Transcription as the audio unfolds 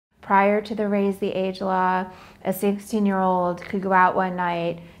prior to the raise the age law, a 16-year-old could go out one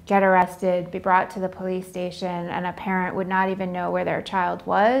night, get arrested, be brought to the police station, and a parent would not even know where their child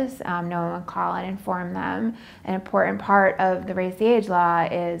was. No one would call and inform them. An important part of the raise the age law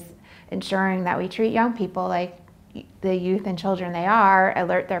is ensuring that we treat young people like the youth and children they are,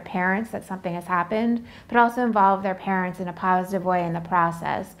 alert their parents that something has happened, but also involve their parents in a positive way in the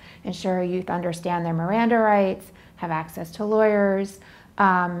process. Ensure youth understand their Miranda rights, have access to lawyers,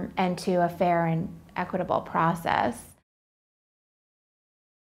 and to a fair and equitable process.